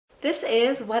This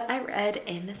is what I read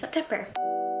in September.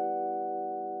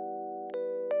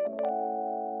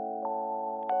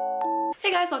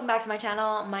 Hey guys, welcome back to my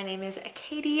channel. My name is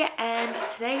Katie and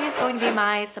today is going to be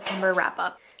my September wrap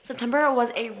up. September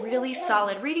was a really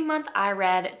solid reading month. I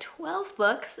read 12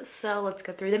 books, so let's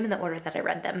go through them in the order that I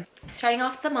read them. Starting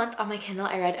off the month on my Kindle,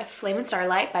 I read Flame and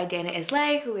Starlight by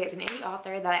Islay, who is an indie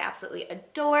author that I absolutely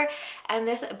adore. And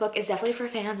this book is definitely for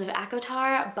fans of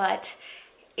ACOTAR, but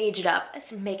age it up,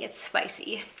 make it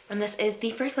spicy. And this is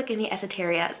the first book in the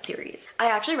Esoteria series. I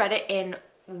actually read it in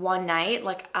one night.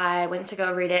 Like, I went to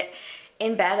go read it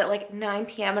in bed at like 9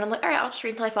 p.m. and I'm like, all right, I'll just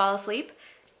read until I fall asleep.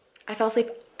 I fell asleep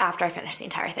after I finished the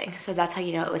entire thing, so that's how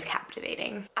you know it was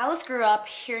captivating. Alice grew up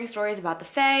hearing stories about the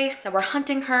Fae that were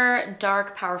hunting her,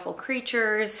 dark, powerful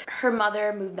creatures. Her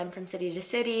mother moved them from city to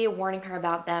city, warning her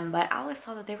about them, but Alice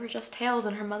thought that they were just tales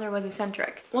and her mother was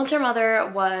eccentric. Once her mother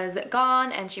was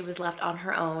gone and she was left on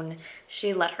her own,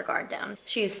 she let her guard down.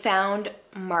 She is found,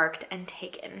 marked, and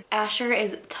taken. Asher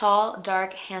is tall,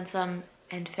 dark, handsome,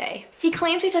 and Fae. He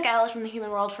claims he took Alice from the human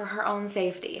world for her own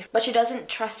safety, but she doesn't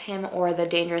trust him or the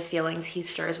dangerous feelings he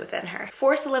stirs within her.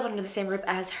 Forced to live under the same roof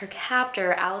as her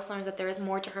captor, Alice learns that there is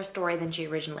more to her story than she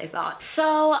originally thought.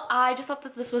 So I just thought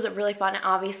that this was really fun. It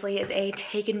obviously is a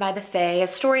Taken by the Fae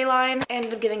storyline. I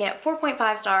ended up giving it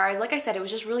 4.5 stars. Like I said, it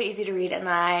was just really easy to read and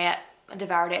I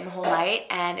devoured it in the whole night,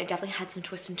 and it definitely had some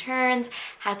twists and turns,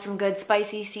 had some good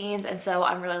spicy scenes, and so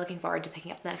I'm really looking forward to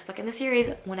picking up the next book in the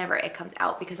series whenever it comes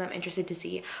out because I'm interested to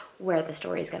see where the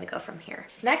story is going to go from here.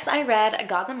 Next, I read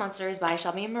Gods and Monsters by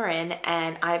Shelby and Mahurin,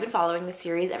 and I've been following the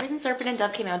series ever since Serpent and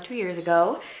Dove came out 2 years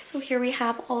ago. So here we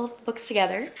have all of the books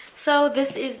together. So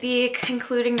this is the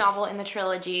concluding novel in the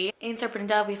trilogy. In Serpent and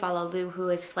Dove, we follow Lou, who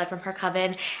has fled from her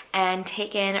coven and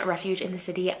taken refuge in the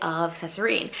city of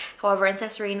Caesarine. However, in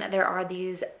Caesarine, there are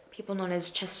these people known as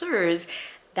chasseurs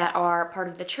that are part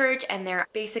of the church, and their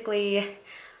basically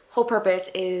whole purpose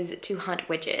is to hunt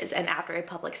witches. And after a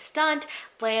public stunt,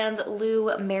 lands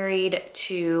Lou married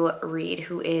to Reed,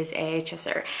 who is a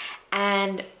chasseur.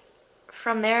 And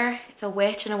from there, it's a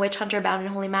witch and a witch hunter bound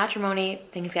in holy matrimony.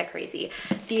 Things get crazy.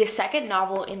 The second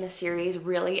novel in the series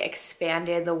really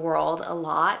expanded the world a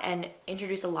lot and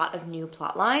introduced a lot of new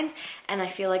plot lines. And I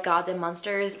feel like Gods and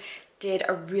Monsters did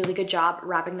a really good job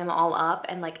wrapping them all up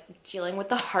and like dealing with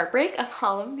the heartbreak of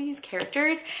all of these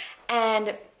characters.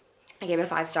 And I gave it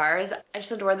 5 stars. I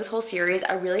just adore this whole series.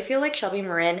 I really feel like Shelby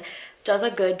Mahurin does a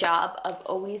good job of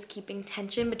always keeping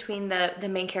tension between the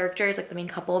main characters, like the main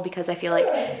couple, because I feel like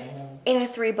in a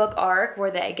 3-book arc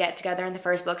where they get together in the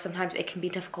first book, sometimes it can be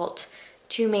difficult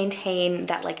to maintain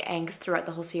that like angst throughout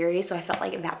the whole series. So I felt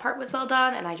like that part was well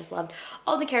done, and I just loved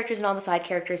all the characters and all the side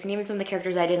characters, and even some of the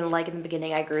characters I didn't like in the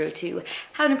beginning I grew to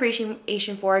have an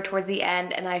appreciation for towards the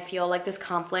end. And I feel like this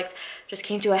conflict just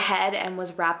came to a head and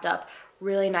was wrapped up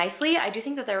really nicely. I do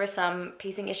think that there was some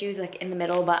pacing issues like in the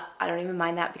middle, but I don't even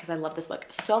mind that because I love this book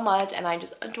so much and I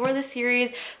just adore this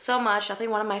series so much.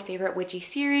 Definitely one of my favorite witchy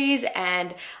series,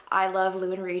 and I love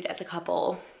Lou and Reed as a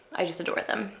couple. I just adore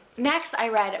them. Next, I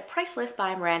read Priceless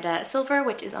by Miranda Silver,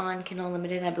 which is on Kindle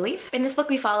Unlimited, I believe. In this book,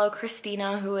 we follow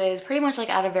Christina, who is pretty much like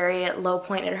at a very low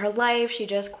point in her life. She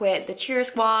just quit the cheer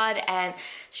squad and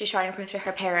she's trying to prove to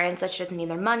her parents that she doesn't need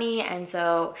their money, and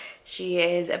so she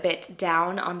is a bit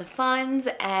down on the funds.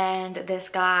 And this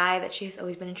guy that she's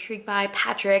always been intrigued by,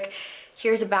 Patrick,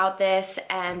 hears about this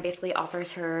and basically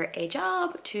offers her a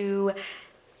job to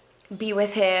be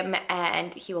with him,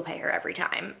 and he will pay her every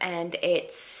time. And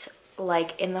it's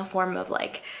like in the form of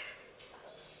like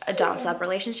a dom-sub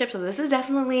relationship. So this is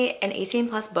definitely an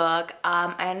 18+ book.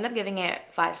 I ended up giving it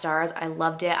 5 stars. I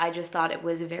loved it. I just thought it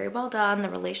was very well done. The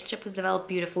relationship was developed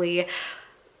beautifully.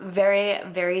 Very,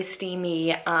 very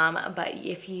steamy. But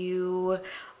if you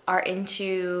are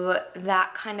into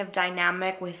that kind of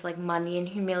dynamic with like money and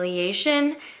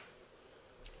humiliation,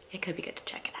 it could be good to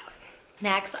check it out.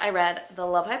 Next, I read The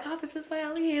Love Hypothesis by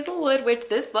Hazelwood, which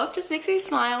this book just makes me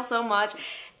smile so much.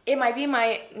 It might be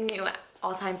my new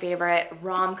all-time favorite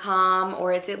rom-com,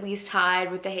 or it's at least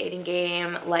tied with The Hating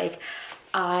Game. Like,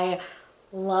 I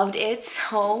loved it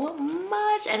so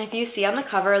much. And if you see on the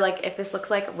cover, like if this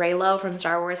looks like Reylo from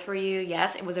Star Wars for you,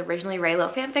 yes, it was originally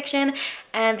Reylo fanfiction,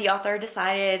 and the author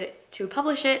decided to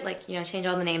publish it, like, you know, change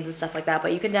all the names and stuff like that.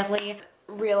 But you can definitely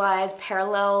realize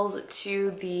parallels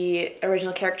to the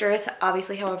original characters.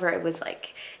 Obviously, however, it was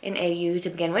like an AU to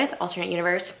begin with, alternate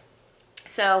universe.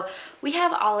 So we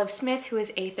have Olive Smith, who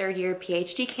is a 3rd-year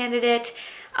PhD candidate,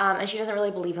 and she doesn't really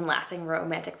believe in lasting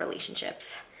romantic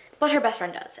relationships. But her best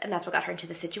friend does, and that's what got her into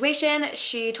the situation.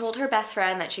 She told her best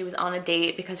friend that she was on a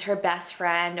date because her best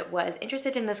friend was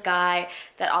interested in this guy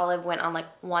that Olive went on like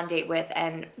one date with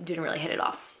and didn't really hit it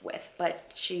off with. but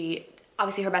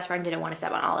obviously her best friend didn't want to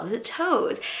step on Olive's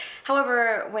toes.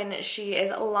 However, when she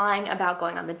is lying about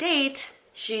going on the date,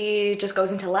 she just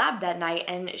goes into lab that night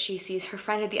and she sees her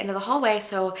friend at the end of the hallway.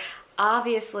 So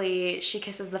obviously she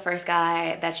kisses the first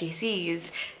guy that she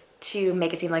sees to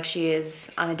make it seem like she is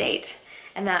on a date.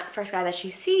 And that first guy that she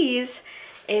sees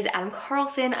is Adam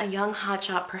Carlson, a young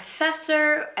hotshot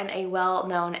professor and a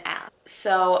well-known ass.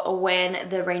 So when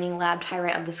the reigning lab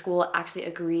tyrant of the school actually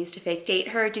agrees to fake date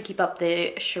her to keep up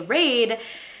the charade,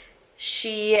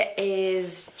 she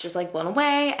is just like blown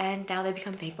away, and now they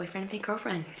become fake boyfriend and fake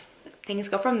girlfriend. Things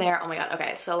go from there. Oh my god.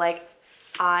 Okay, so like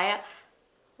I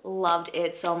loved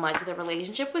it so much. The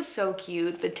relationship was so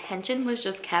cute. The tension was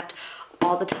just kept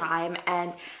all the time,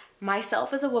 and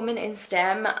myself as a woman in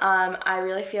STEM, I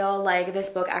really feel like this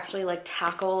book actually like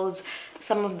tackles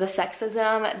some of the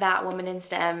sexism that women in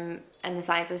STEM and the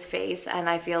sciences face, and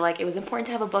I feel like it was important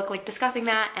to have a book like discussing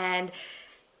that, and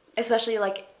especially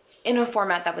like in a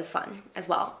format that was fun as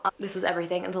well. This was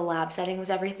everything. The lab setting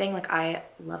was everything. Like I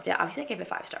loved it. Obviously I gave it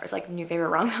 5 stars, like new favorite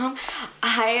rom-com.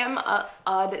 I am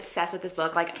obsessed with this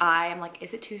book. Like I am like,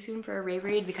 is it too soon for a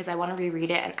reread? Because I want to reread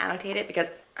it and annotate it, because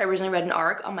I originally read an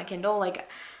arc on my Kindle. Like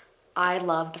I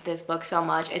loved this book so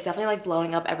much. It's definitely like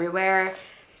blowing up everywhere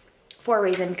for a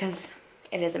reason, because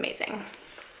it is amazing.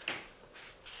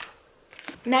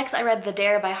 Next, I read The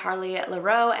Dare by Harley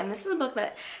Laroux, and this is a book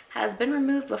that has been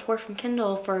removed before from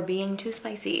Kindle for being too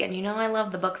spicy, and you know I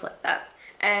love the books like that.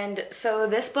 And so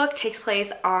this book takes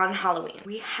place on Halloween.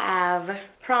 We have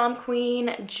prom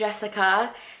queen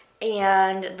Jessica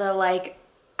and the like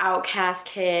outcast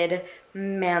kid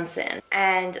Manson,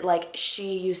 and like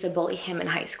she used to bully him in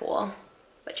high school,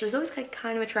 but she was always like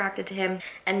kind of attracted to him,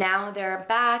 and now they're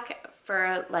back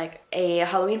for like a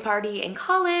Halloween party in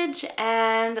college,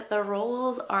 and the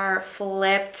roles are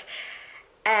flipped,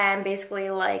 and basically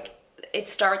like it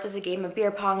starts as a game of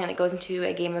beer pong and it goes into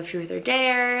a game of truth or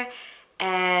dare,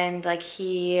 and like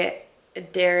he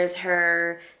dares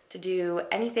her to do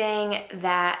anything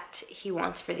that he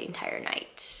wants for the entire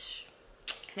night.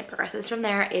 And it progresses from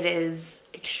there. It is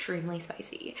extremely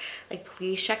spicy. Like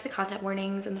please check the content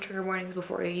warnings and the trigger warnings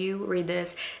before you read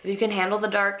this. If you can handle the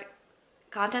dark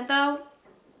content though,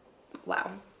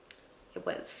 wow, it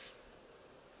was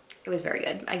very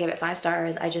good. I gave it 5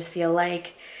 stars. I just feel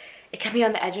like it kept me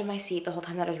on the edge of my seat the whole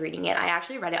time that I was reading it. I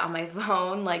actually read it on my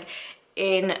phone like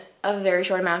in a very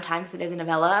short amount of time, because it is a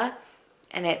novella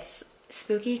and it's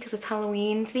spooky because it's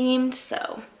Halloween themed,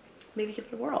 so maybe give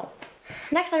it a whirl.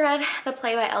 Next, I read The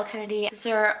Play by Elle Kennedy. This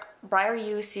is her Briar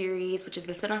U series, which is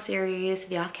the spin-off series,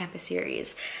 the off-campus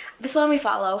series. This one we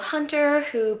follow Hunter,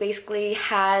 who basically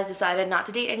has decided not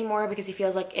to date anymore because he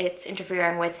feels like it's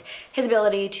interfering with his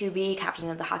ability to be captain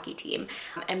of the hockey team.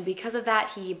 And because of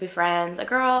that, he befriends a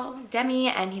girl, Demi,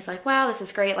 and he's like, wow, this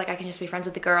is great, like I can just be friends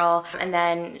with the girl. And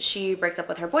then she breaks up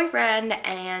with her boyfriend,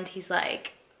 and he's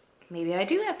like, maybe I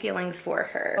do have feelings for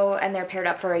her. Oh, and they're paired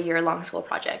up for a year-long school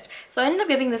project. So I ended up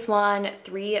giving this one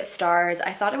 3 stars.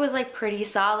 I thought it was like pretty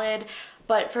solid,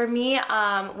 but for me,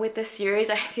 with this series,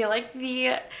 I feel like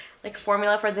the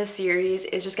formula for this series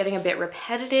is just getting a bit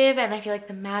repetitive, and I feel like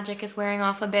the magic is wearing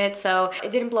off a bit, so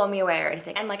it didn't blow me away or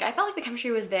anything. And like I felt like the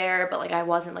chemistry was there, but like I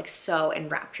wasn't like so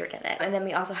enraptured in it. And then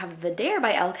we also have The Dare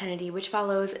by Elle Kennedy, which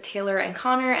follows Taylor and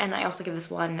Connor, and I also give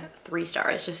this one 3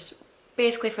 stars, just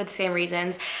basically for the same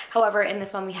reasons. However, in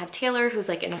this one we have Taylor, who's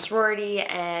like in a sorority,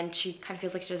 and she kind of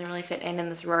feels like she doesn't really fit in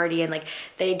the sorority, and like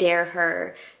they dare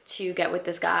her to get with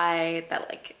this guy that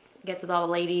like gets with all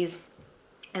the ladies,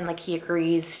 and like he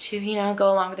agrees to, you know,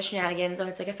 go along with the shenanigans. So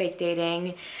it's like a fake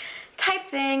dating type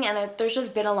thing, and there's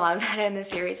just been a lot of that in this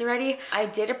series already. I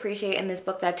did appreciate in this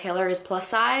book that Taylor is plus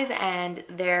size, and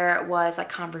there was like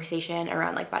conversation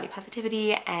around like body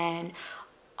positivity and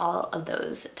all of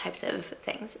those types of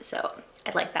things, so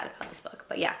I like that about this book.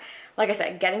 But yeah, like I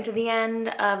said, getting to the end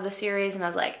of the series and I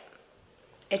was like,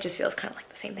 it just feels kind of like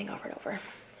the same thing over and over.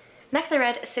 Next, I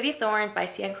read City of Thorns by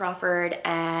Crawford,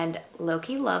 and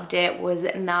low-key loved it. Was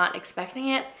not expecting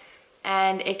it,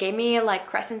 and it gave me like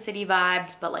Crescent City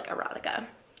vibes, but like erotica,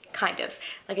 kind of.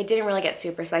 Like it didn't really get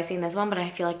super spicy in this one, but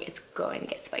I feel like it's going to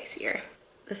get spicier.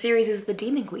 The series is The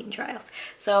Demon Queen Trials,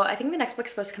 so I think the next book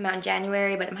is supposed to come out in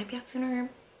January, but it might be out sooner.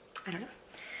 I don't know.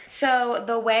 So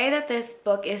the way that this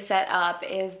book is set up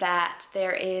is that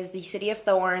there is the City of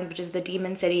Thorns, which is the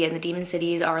demon city, and the demon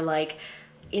cities are like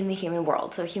in the human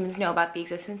world. So humans know about the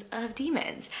existence of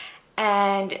demons.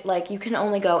 And like you can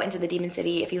only go into the demon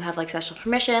city if you have like special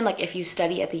permission, like if you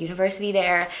study at the university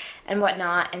there and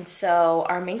whatnot. And so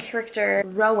our main character,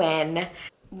 Rowan,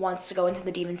 wants to go into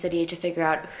the demon city to figure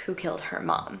out who killed her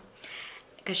mom,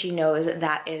 because she knows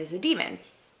that it is a demon.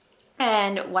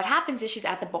 And what happens is she's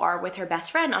at the bar with her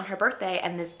best friend on her birthday,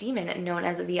 and this demon known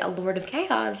as the Lord of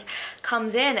Chaos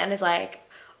comes in and is like,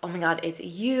 oh my god, it's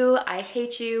you, I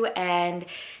hate you, and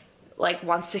like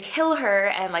wants to kill her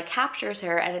and like captures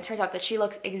her. And it turns out that she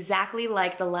looks exactly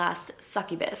like the last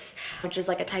succubus, which is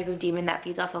like a type of demon that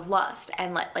feeds off of lust,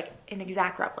 and like an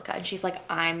exact replica. And she's like,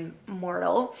 I'm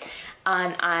mortal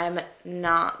and I'm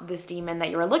not this demon that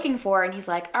you were looking for. And he's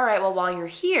like, all right, well, while you're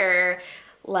here,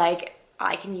 like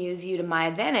I can use you to my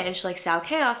advantage, like sow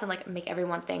chaos and like make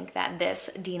everyone think that this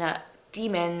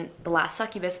demon, the last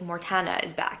succubus, Mortana,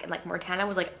 is back. And like Mortana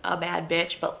was like a bad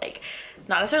bitch, but like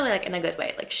not necessarily like in a good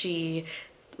way. Like she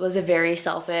was a very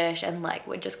selfish and like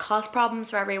would just cause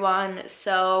problems for everyone.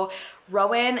 So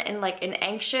Rowan, and like an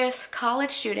anxious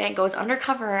college student, goes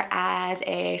undercover as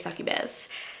a succubus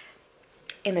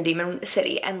in the demon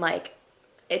city, and like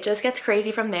it just gets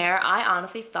crazy from there. I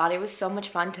honestly thought it was so much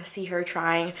fun to see her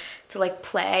trying to like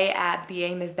play at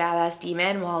being this badass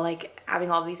demon while like having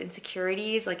all these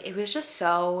insecurities. Like it was just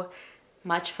so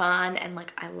much fun, and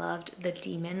like I loved the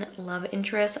demon love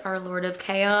interest, our Lord of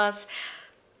Chaos.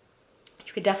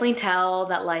 You could definitely tell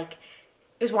that like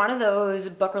it was one of those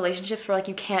book relationships where like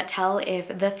you can't tell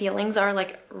if the feelings are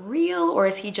like real or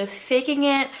is he just faking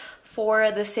it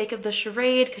for the sake of the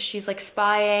charade because she's like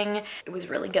spying. It was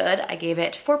really good. I gave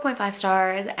it 4.5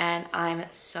 stars, and I'm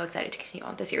so excited to continue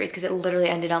on with the series because it literally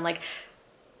ended on like,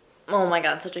 oh my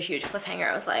god, such a huge cliffhanger.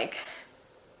 I was like,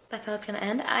 that's how it's gonna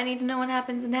end. I need to know what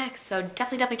happens next. So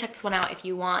definitely check this one out if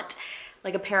you want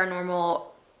like a paranormal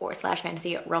or slash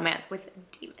fantasy romance with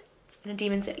demons in a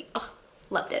demon city. Oh,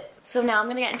 loved it. So now I'm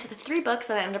gonna get into the 3 books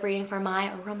that I ended up reading for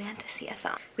my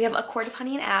romanticathon. We have A Court of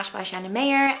Honey and Ash by Shannon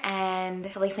and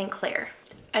St.Clare.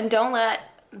 And don't let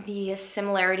the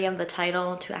similarity of the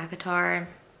title to ACOTAR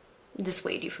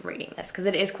dissuade you from reading this, because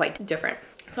it is quite different.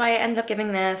 So I ended up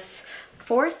giving this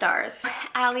 4 stars.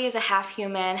 Elle is a half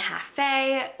human, half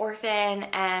fae, orphan,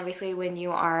 and basically when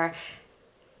you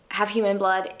have human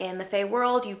blood in the fae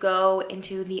world, you go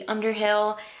into the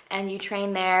Underhill and you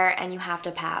train there, and you have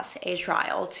to pass a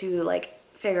trial to like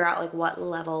figure out like what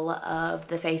level of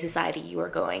the fae society you are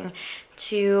going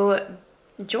to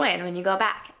join when you go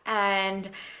back. And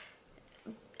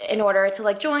in order to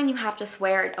like join, you have to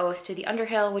swear an oath to the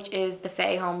Underhill, which is the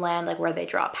fae homeland, like where they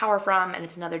draw power from, and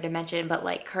it's another dimension, but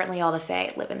like currently all the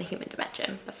fae live in the human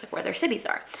dimension. That's like where their cities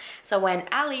are. So when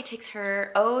Elle takes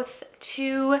her oath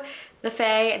to the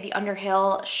fae, the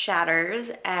Underhill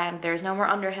shatters and there's no more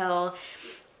Underhill,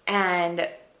 and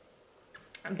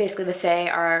basically the fae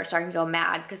are starting to go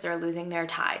mad because they're losing their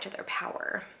tie to their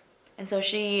power. And so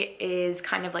she is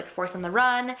kind of like forced on the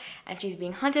run, and she's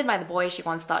being hunted by the boy she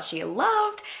once thought she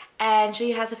loved, and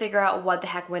she has to figure out what the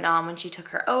heck went on when she took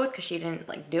her oath, because she didn't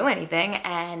like do anything,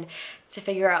 and to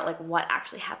figure out like what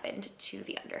actually happened to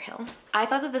the Underhill. I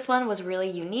thought that this one was really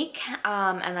unique,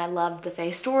 and I loved the fae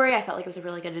story. I felt like it was a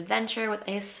really good adventure with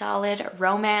a solid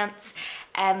romance,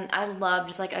 and I love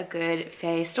just like a good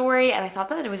fae story. And I thought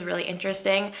that it was really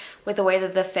interesting with the way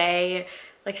that the fae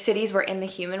like cities were in the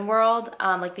human world.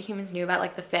 Like the humans knew about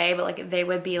like the fae, but like they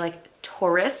would be like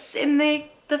tourists in the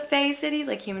fae cities.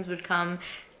 Like humans would come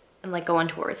and like go on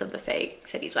tours of the fae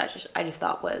cities, which I just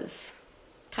thought was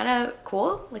kind of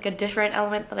cool, like a different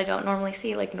element that I don't normally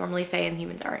see. Like normally fae and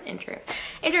humans aren't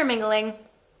intermingling.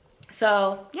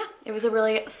 So yeah, it was a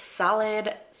really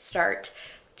solid start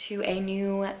to a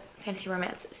new fantasy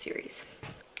romance series.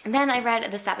 And then I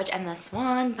read The Savage and the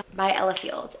Swan by Elle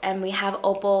Fields, and we have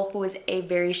Opal, who is a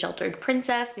very sheltered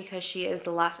princess because she is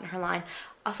the last in her line.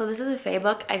 Also, this is a fae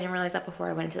book. I didn't realize that before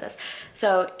I went into this.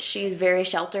 So she's very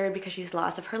sheltered because she's the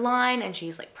last of her line, and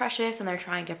she's like precious, and they're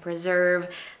trying to preserve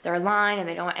their line, and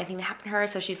they don't want anything to happen to her.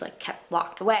 So she's like kept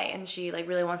locked away, and she like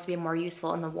really wants to be more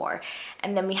useful in the war.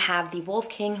 And then we have the Wolf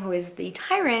King, who is the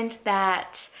tyrant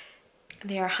that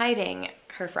they are hiding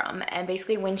her from. And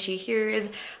basically when she hears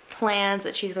plans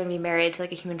that she's going to be married to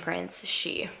like a human prince,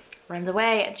 she runs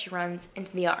away and she runs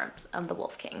into the arms of the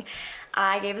Wolf King.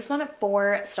 I gave this one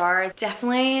 4 stars.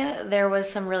 Definitely there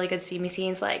was some really good steamy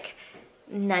scenes, like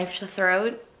knife to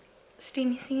throat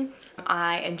steamy scenes.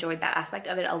 I enjoyed that aspect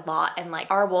of it a lot. And like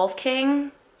our Wolf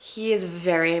King, he is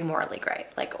very morally gray,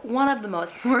 like one of the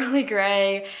most morally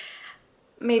gray,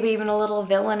 maybe even a little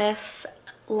villainous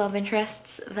love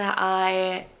interests that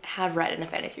I have read in a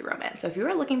fantasy romance. So if you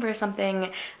are looking for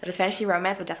something that is fantasy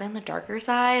romance but definitely on the darker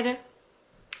side,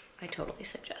 I totally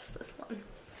suggest this one.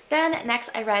 Then next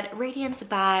I read Radiance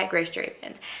by Grace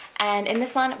Draven, and in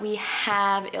this one we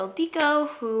have Ildiko,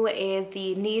 who is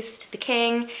the niece to the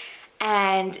king,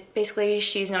 And basically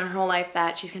she's known her whole life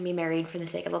that she's gonna be married for the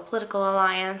sake of a political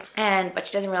alliance, but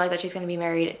she doesn't realize that she's gonna be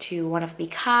married to one of the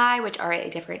Kai, which are a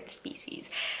different species.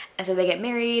 And so they get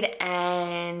married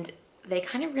and they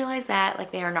kind of realize that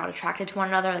like they are not attracted to one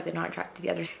another, like they're not attracted to the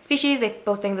other species. They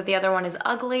both think that the other one is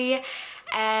ugly,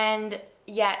 and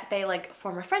yet they like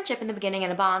form a friendship in the beginning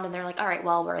and a bond, and they're like, all right,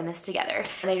 well, we're in this together.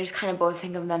 And they just kind of both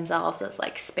think of themselves as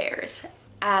like spares.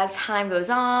 As time goes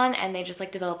on and they just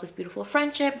like develop this beautiful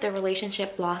friendship, their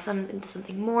relationship blossoms into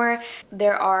something more.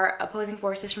 There are opposing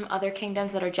forces from other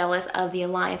kingdoms that are jealous of the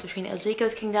alliance between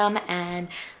Ildiko's kingdom and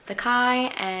the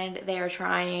Kai, and they are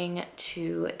trying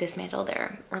to dismantle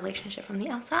their relationship from the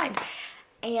outside.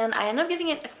 And I ended up giving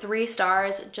it 3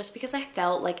 stars just because I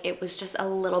felt like it was just a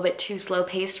little bit too slow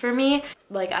paced for me.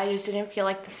 Like I just didn't feel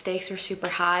like the stakes were super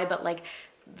high, but like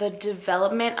the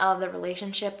development of the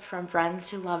relationship from friends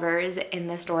to lovers in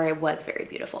this story was very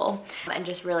beautiful. And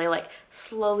just really like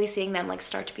slowly seeing them like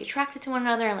start to be attracted to one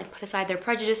another and like put aside their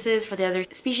prejudices for the other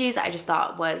species, I just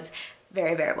thought was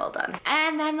very, very well done.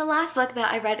 And then the last book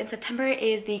that I read in September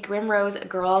is the Grimrose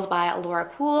Girls by Laura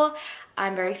Pohl.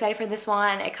 I'm very excited for this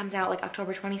one. It comes out like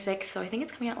October 26th, so I think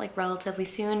it's coming out like relatively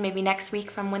soon, maybe next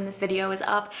week from when this video is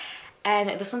up. And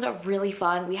this one's really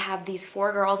fun. We have these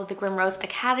 4 girls at the Grimrose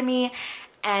Academy,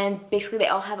 and basically they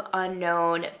all have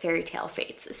unknown fairy tale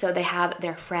fates. So they have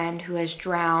their friend who has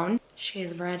drowned. She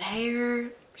has red hair.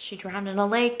 She drowned in a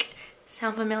lake.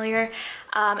 Sound familiar?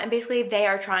 And basically they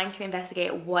are trying to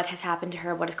investigate what has happened to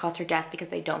her, what has caused her death, because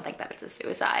they don't think that it's a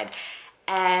suicide.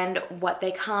 And what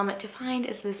they come to find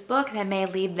is this book that may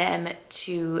lead them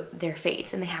to their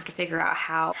fates, and they have to figure out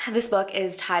how this book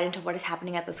is tied into what is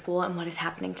happening at the school and what is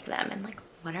happening to them, and like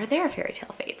what are their fairy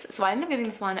tale fates. So I ended up giving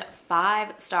this one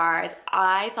 5 stars.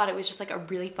 I thought it was just like a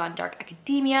really fun dark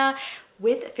academia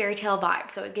with fairy tale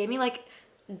vibes. So it gave me like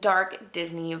dark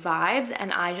Disney vibes,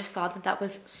 and I just thought that that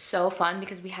was so fun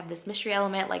because we have this mystery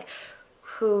element, like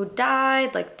who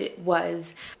died, like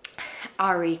was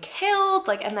Ari killed,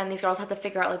 like, and then these girls have to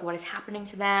figure out like what is happening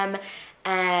to them,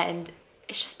 and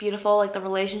it's just beautiful. Like the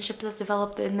relationships that's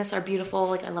developed in this are beautiful.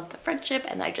 Like I love the friendship,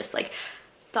 and I just like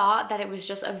thought that it was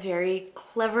just a very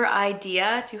clever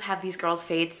idea to have these girls'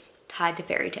 fates tied to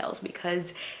fairy tales,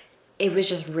 because it was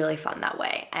just really fun that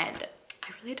way. And I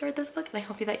really adored this book, and I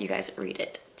hope that you guys read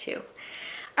it too.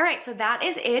 All right, so that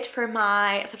is it for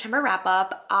my September wrap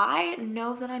up. I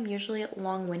know that I'm usually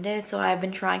long-winded, so I've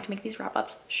been trying to make these wrap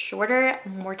ups shorter,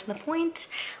 more to the point.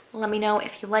 Let me know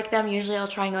if you like them. Usually I'll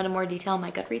try and go into more detail in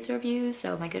my Goodreads reviews,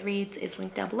 so my Goodreads is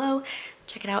linked down below.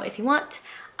 Check it out if you want.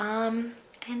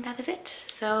 And that is it.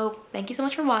 So thank you so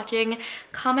much for watching.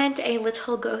 Comment a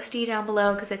little ghosty down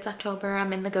below because it's October.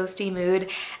 I'm in the ghosty mood.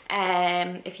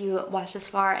 And if you watched this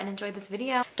far and enjoyed this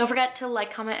video, don't forget to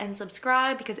like, comment, and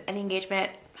subscribe because any engagement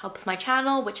helps my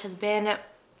channel, which has been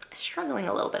struggling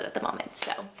a little bit at the moment.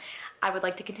 So I would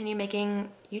like to continue making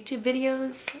YouTube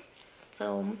videos.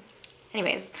 So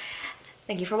anyways,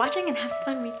 thank you for watching and have some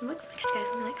fun, read some books. I'll catch you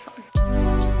guys in the next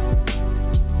one.